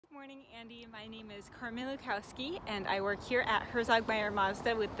Good morning, Andy. My name is Carmen Lukowski and I work here at Herzog-Meyer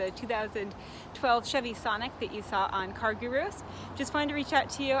Mazda with the 2012 Chevy Sonic that you saw on Car Gurus. Just wanted to reach out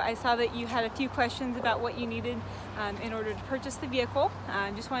to you. I saw that you had a few questions about what you needed in order to purchase the vehicle.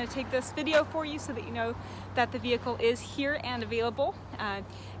 Just want to take this video for you so that you know that the vehicle is here and available.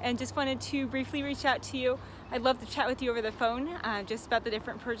 And just wanted to briefly reach out to you. I'd love to chat with you over the phone just about the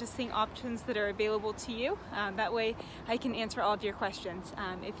different purchasing options that are available to you. That way I can answer all of your questions.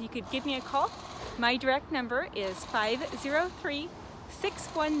 If you could give me a call, my direct number is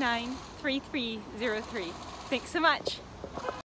 503-619-3303. Thanks so much.